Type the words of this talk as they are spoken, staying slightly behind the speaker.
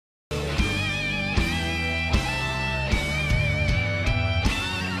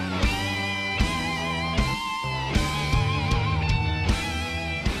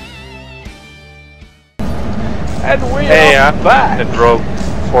And we Hey, are I'm back. Rogue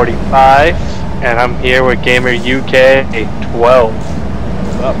 45, and I'm here with Gamer UK 12.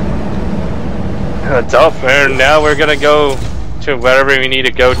 What's up? What's up? And now we're gonna go to wherever we need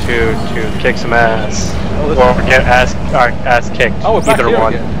to go to kick some ass, or get ass kicked. Oh, we're back either here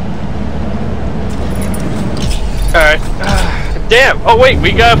one. again. All right. Damn. Oh wait,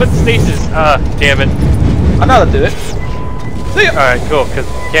 we gotta put the stasis. Damn it. I know how to do it. See ya. All right, cool. Cause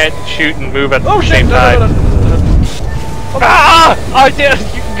you can't shoot and move at the Oh shit! same time. No. Ah! Oh damn!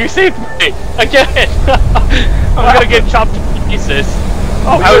 You saved me again. I'm gonna get chopped to pieces.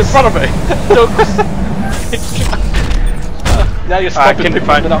 Oh, I was in front of me. So Now you're I stopping can people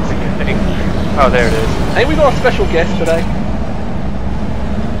find from the thing. Oh, there it is. Hey, we got a special guest today.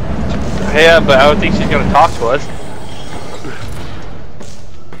 Yeah, but I don't think she's gonna talk to us.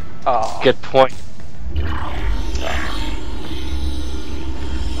 Oh. Good point.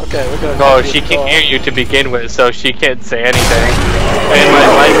 Okay, we're gonna. No, she can hear you to begin with, so she can't say anything. And my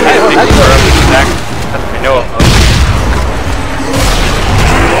life Hey, is how you that I know of.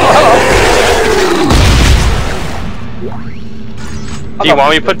 Do you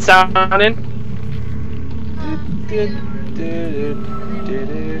want me to put sound in?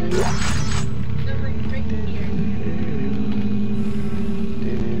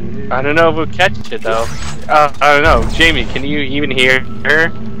 I don't know if we'll catch it though. I don't know. Jamie, can you even hear her?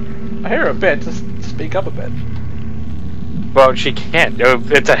 I hear her a bit. Just speak up a bit. Well, she can't.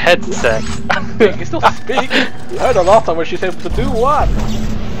 It's a headset. You can still speak. I heard her last time when she said to do what?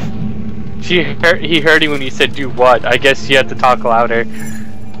 He heard you when you said do what. I guess you had to talk louder.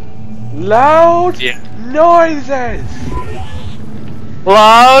 Loud noises.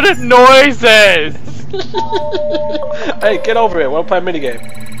 Loud noises! Hey, get over it. We'll play a minigame.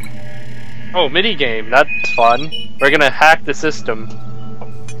 Oh, minigame. That's fun. We're gonna hack the system.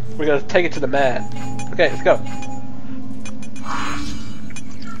 We're gonna take it to the man. Okay, let's go.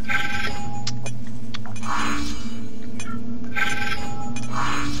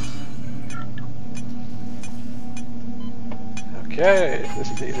 Okay,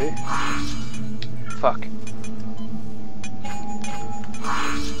 this is easy. Fuck.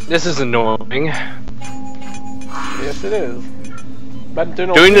 This is annoying. Yes, it is.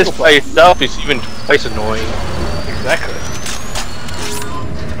 Doing this by yourself is even twice annoying. Exactly.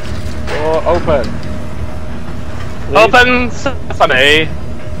 Door open. Please. Open sesame.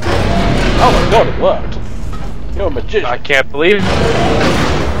 Oh my god, it worked. You're a magician. I can't believe it.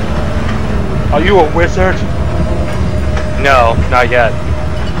 Are you a wizard? No, not yet.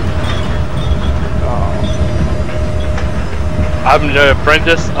 Oh. I'm the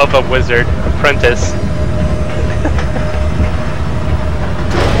apprentice of a wizard. Apprentice.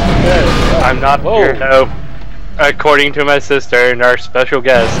 I'm not a weirdo. According to my sister and our special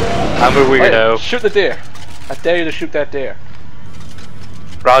guest, I'm a weirdo. Wait, shoot the deer. I dare you to shoot that deer.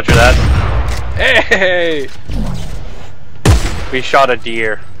 Roger that. Hey! We shot a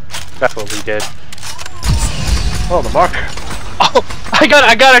deer. That's what we did. Oh, the marker. Oh, I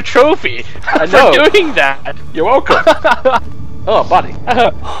got a trophy. I know. For doing that. You're welcome. Oh, buddy.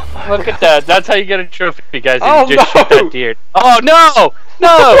 Look at that. That's how you get a trophy, guys. Oh, You just no. shoot that deer. Oh no!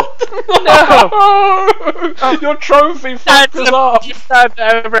 No! No! Your trophy fucked us That's up. the first time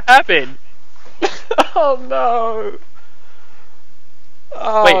that ever happened. Oh no!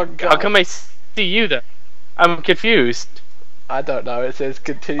 Oh, Wait, God. how come I see you then? I'm confused. I don't know. It says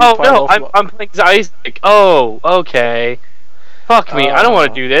continue. Oh playing no, offline. I'm playing as Isaac. Oh, okay. Fuck me. I don't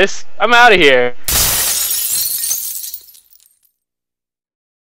want to do this. I'm out of here.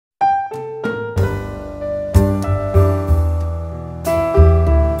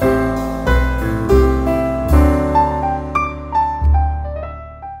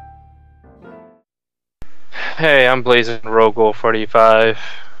 Hey, I'm Blazing Rogue 45.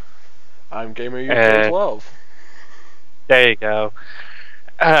 I'm Gamer And- UK 12. There you go.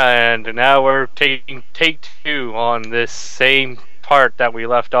 And now we're taking take 2 on this same part that we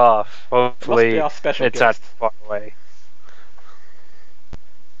left off. Hopefully, our special it's not guest. far away.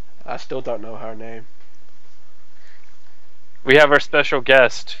 I still don't know her name. We have our special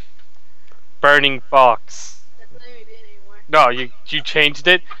guest, Burning Fox. That's not even it anymore. No, you changed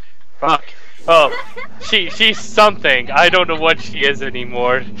it. Fuck. Oh, she's something. I don't know what she is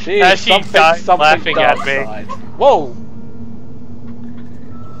anymore. She As is she something, died something laughing at dark me. side. Whoa!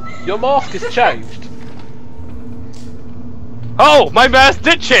 Your mask has changed. Oh, my mask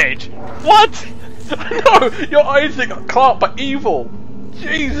did change. What? No, your Isaac Clark, but evil.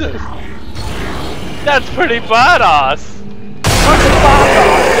 Jesus. That's pretty badass. You're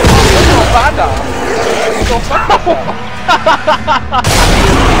a badass. You're a badass.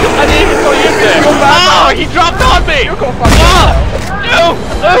 I didn't even go in there. Oh, he dropped on me. You're gonna fuck No!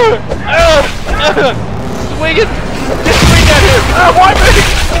 Swing it! Just swing at him! why me?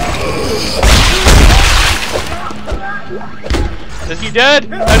 Is he dead?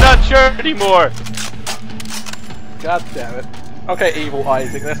 I'm not sure anymore. God damn it. Okay, evil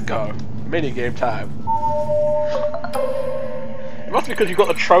Isaac, let's go. Minigame time. It must be because you got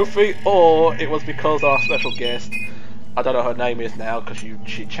the trophy, or it was because our special guest, I don't know her name is now because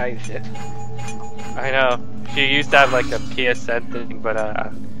she changed it. I know. She used to have like a PSN thing, but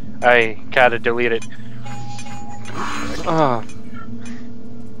I gotta delete it.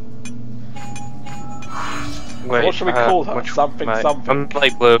 Wait, What should we call her? Something. I'm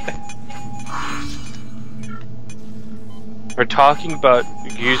light blue. We're talking about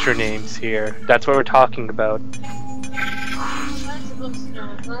usernames here. That's what we're talking about. I'm supposed to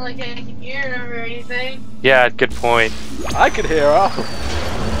know. It's not like I can hear her or anything. Yeah, good point. I could hear her.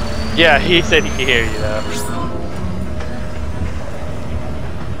 Yeah, he said he could hear you though.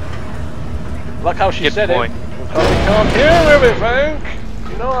 Like how she Good said point. it. Because we can't hear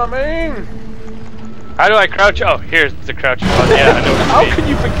everything. You know what I mean? How do I crouch? Oh, here's the crouching button. Yeah, I know what How you mean. can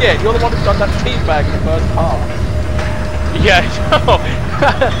you forget? You're the one who's done that teabag in the first part. Yeah, I know.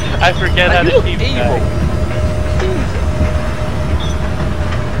 I forget how to You look teabag. evil.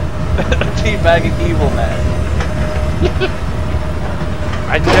 Teabagging evil man.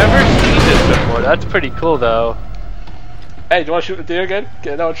 I've never seen this before. That's pretty cool though. Hey, do you want to shoot the deer again?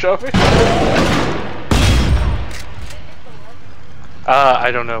 Get another trophy?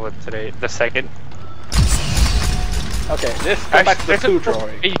 I don't know what today. The second. Okay, let's go back to the two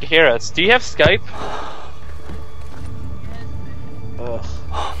drawing. You can hear us. Do you have Skype? Ugh.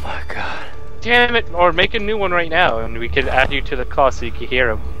 Oh my god. Damn it! Or make a new one right now, and we could add you to the call so you can hear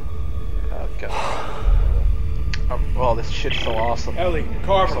him. Oh god. Oh, this shit's so awesome. Ellie,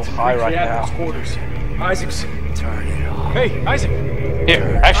 Carver, So high right now. quarters. Isaac's. Turn it off. Hey, Isaac.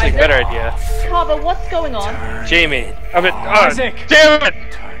 Here, actually, better idea. Carver, what's going on? Jamie, I mean, Isaac. damn it!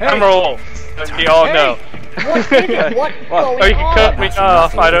 I'm roll. We all know. What is it? What's Or going you can cut me on?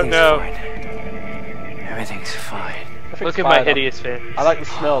 off. I don't know. Everything's fine. Look at my hideous face. I like the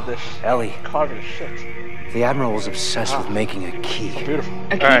smell of this Ellie, carving shit. the Admiral was obsessed with making a key. Beautiful.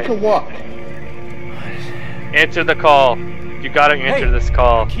 A key Alright. to what? Answer the call. You gotta answer Hey. this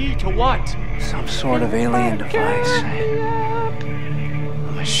call. Key to what? Some sort of alien device.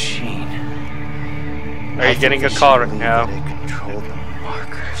 A machine. Are you getting a call right now? They controlled the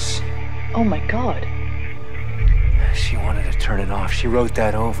markers. Oh my god. She wanted to turn it off. She wrote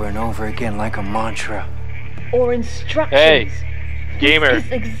that over and over again like a mantra. Or instructions. Hey, gamer. This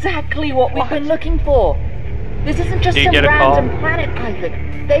is exactly what we've been looking for. This isn't just Do you some get a call? random planet, Isaac.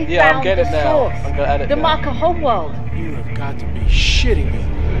 They Yeah, I'm found getting the it now. source. I'm gonna add it The now. marker homeworld. You have got to be shitting me.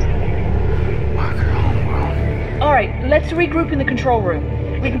 Marker homeworld. Alright, let's regroup in the control room.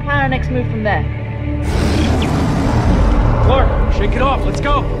 We can plan our next move from there. Clark, shake it off. Let's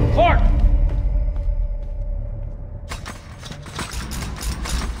go. Clark.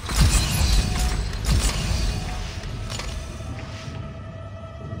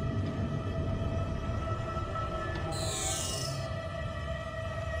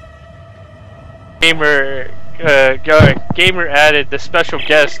 Gamer added the special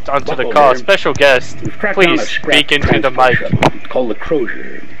guest onto the call. Special guest, please speak into the mic. Called the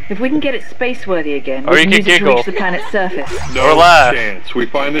Crozier. If we can get it space-worthy again, Or we you can can use it to giggle. reach the planet's surface. Or laugh. Chance. We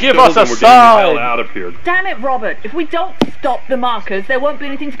find the Give shuttles us a and we're getting the hell sign. out of here. Damn it, Robert! If we don't stop the markers, there won't be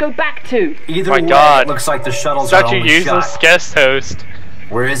anything to go back to. Either My way, God. it looks like the shuttle's Such our a only useless shot. guest host.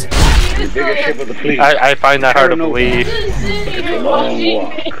 Where is it? The biggest ship of the fleet. I find that hard to believe. It's a long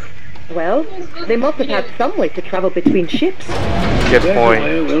walk. Well, they must have had some way to travel between ships. Good point.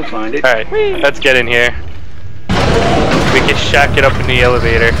 We'll find it. Alright, let's get in here. We can shack it up in the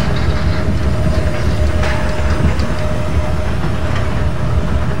elevator.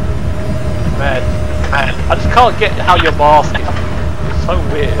 Man, I just can't get how your mask is. It's so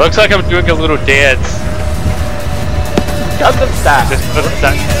weird. Looks like I'm doing a little dance. Gundam style. Just put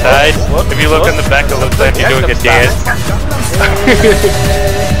that aside. If you look in the back, it looks like you're doing a dance.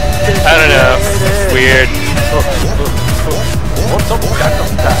 I don't know. It's weird. What's up with Gundam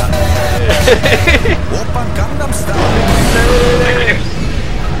style?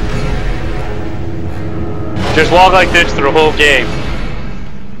 Just walk like this through the whole game.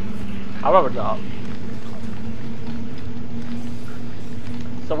 I remember not.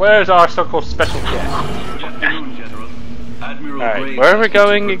 So where's our so-called special guest? Alright, where are we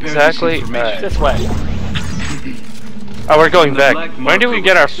going exactly? This way. Oh, we're going back. When do we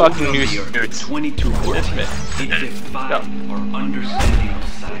get our fucking new suits? 22 vortex. It defied our understanding of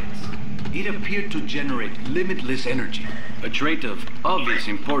science. It appeared to generate limitless energy, a trait of obvious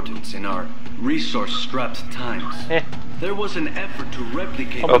importance in our resource-strapped times. There was an effort to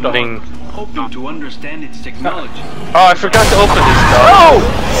replicate Opening. hoping to understand its technology. Oh, I forgot to open this stuff. Oh!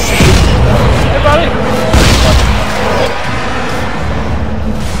 Hey, buddy!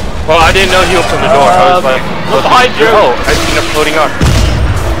 Well, I didn't know he opened the door. I was like, look behind you! Oh, I seen him floating on.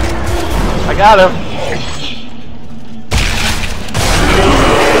 I got him!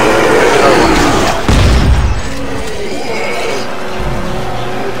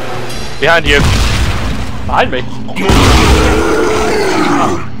 Behind you. Behind me?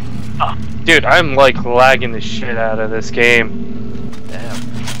 Dude, I'm like lagging the shit out of this game. Damn.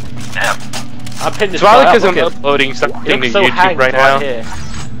 I'm pinning It's this probably guy because up. I'm Look uploading something to so YouTube hanged right now. Here.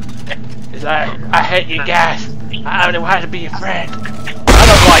 It's like, I hate you guys. I don't know how to be your friend. I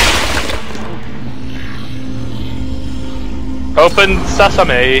don't like Open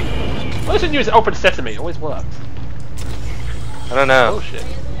sesame. Why doesn't use open sesame? It always works. I don't know. Oh shit.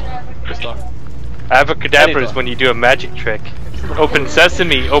 Good stuff. Abracadabra is when you do a magic trick. Open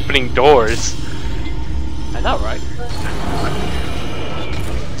sesame, opening doors. I know, right?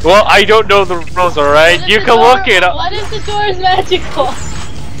 Well, I don't know the rules, alright? You can look it up. What if the door is magical?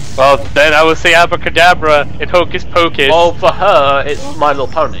 Well, then I would say abracadabra and hocus pocus. Well, for her, it's My Little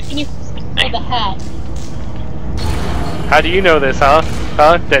Pony. Can you for the hat? How do you know this, huh?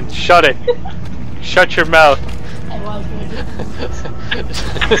 Huh? Then shut it. Shut your mouth. I was going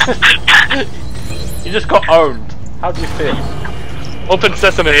You just got owned. How do you feel? Open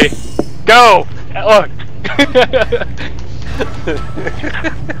sesame. Go! Look!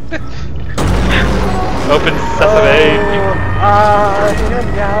 Open sesame.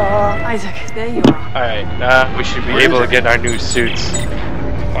 Isaac, there you are. Alright, we should be able to get our new suits.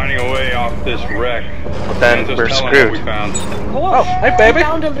 Finding a way off this wreck. But then Just we're tell 'em what screwed. we found. Of course. Oh, hey, baby. We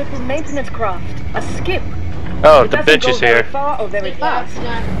found a little maintenance craft. A skip. Oh, It the doesn't bitch go is very here. far or very fast,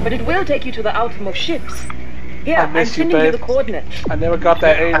 but it will take you to the outermost ships. Here, I I'm miss you, sending you the babe. coordinates. I never got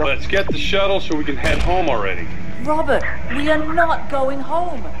that anal. Let's get the shuttle so we can head home already. Robert, we are not going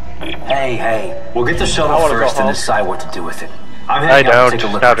home. Hey, we'll get the I shuttle wanna go first and home. decide what to do with it. I'm I heading out to don't, take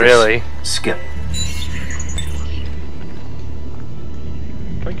a look not at this really. skip.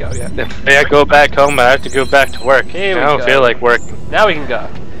 Can we go, yeah? If I go back home, I have to go back to work. Here I we don't go. feel like working. Now we can go.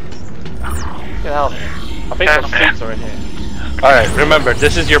 Get out of here. I think the seats are in here. Alright, remember,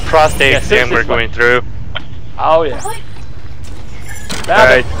 this is your prostate Yeah, exam we're this way. going through. Oh, yeah.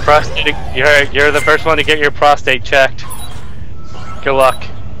 Alright, prostate. You're the first one to get your prostate checked. Good luck.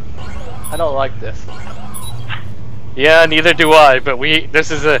 I don't like this. Yeah, neither do I. But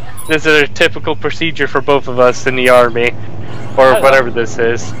this is a typical procedure for both of us in the army, or whatever this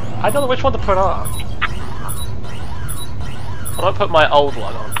is. I don't know which one to put on. I'm gonna put my old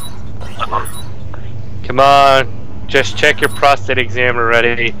one on. Come on, just check your prostate exam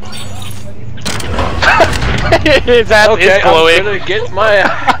already. His ass Okay, is glowing. I'm gonna get my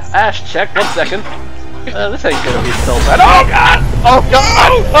ass checked. 1 second. This ain't gonna be so bad. Oh god! Oh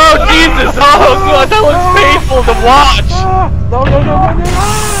god! Oh Jesus! Oh god! That looks painful to watch. No!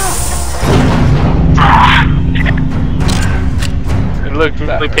 It looked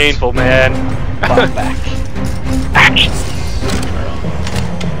really painful, man. Back.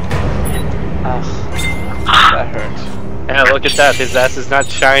 That hurts. Yeah, look at that. His ass is not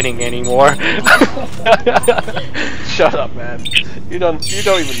shining anymore. Shut up, man. You don't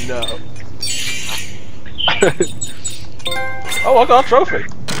even know. Oh, I got a trophy.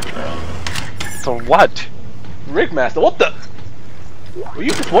 For what? Rigmaster. What the? Were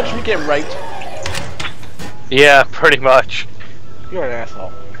you just watching me get raped? Yeah, pretty much. You're an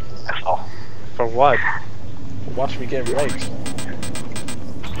asshole. For what? Watch me get raped.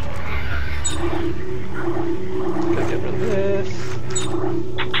 Gonna get rid of this.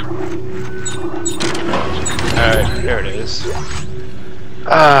 Alright, there it is.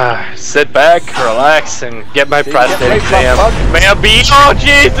 Sit back, relax, and get my prostate exam. May I be? Oh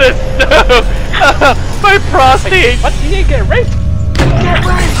Jesus! No! My prostate! What? You didn't get raped? Get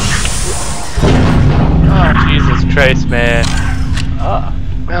raped! Oh Jesus Christ, man.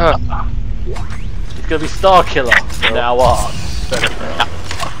 He's gonna be Star Killer from now on.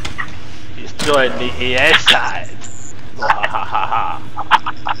 He's joined the EA side.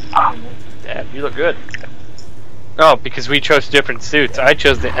 Damn, you look good. Oh, because we chose different suits. I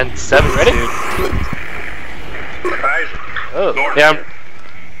chose the N7 Ready? suit. Isaac. Oh. Yeah,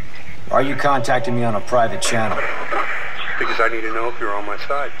 Why are you contacting me on a private channel? Because I need to know if you're on my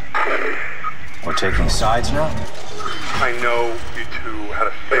side. We're taking sides now? I know you two had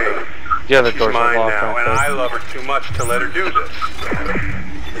a thing. Yeah, the She's door's mine unlocked, now, right and there. I love her too much to let her do this.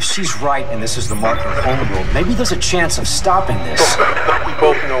 If she's right and this is the mark of homeworld, maybe there's a chance of stopping this. We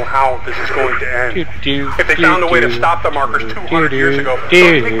both know how this is going to end. If they found a way to stop the markers 200 years ago,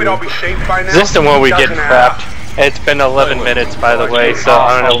 don't you think we'd all be safe by now? Is this the one we get Doesn't trapped? add It's been 11 minutes, by the way, so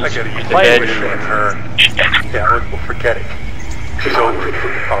I don't know I gotta what's get the away edge. from her. Yeah, we'll forget it. She's over.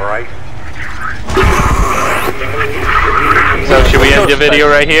 Alright? So should we end the video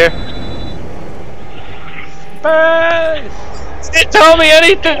right here? Tell me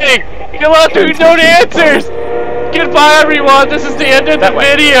anything! Come on, dude, no answers! Goodbye, everyone, this is the end of the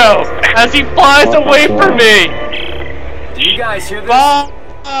video! As he flies away from me! Do you guys hear this?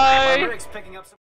 Bye!